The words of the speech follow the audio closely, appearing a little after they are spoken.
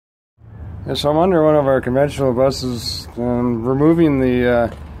Yeah, so I'm under one of our conventional buses and removing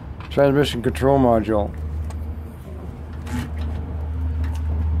the transmission control module.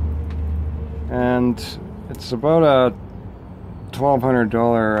 And it's about a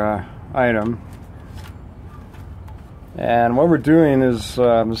 $1,200 item. And what we're doing is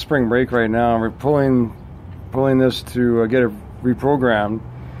the spring break right now. We're pulling this to get it reprogrammed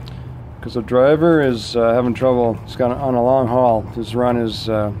because the driver is having trouble. He's got on a long haul. His run is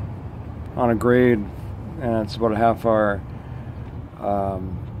on a grade, and it's about a half-hour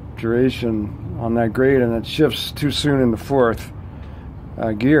duration on that grade, and it shifts too soon into fourth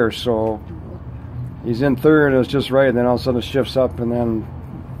gear. So he's in third, and it's just right, and then all of a sudden it shifts up, and then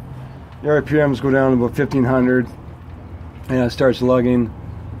the RPMs go down to about 1,500, and it starts lugging.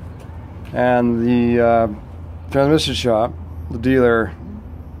 And the transmission shop, the dealer,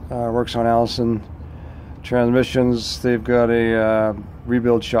 works on Allison transmissions. They've got a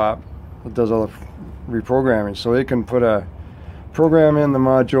rebuild shop that does all the reprogramming, so they can put a program in the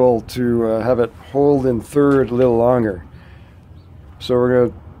module to have it hold in third a little longer. So we're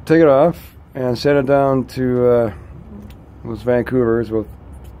going to take it off and set it down to it was Vancouver. It's about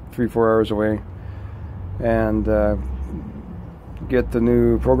 3-4 hours away, and get the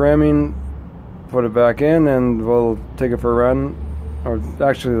new programming, put it back in, and we'll take it for a run. Or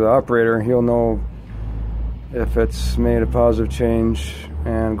actually the operator, he'll know if it's made a positive change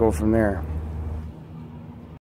and go from there.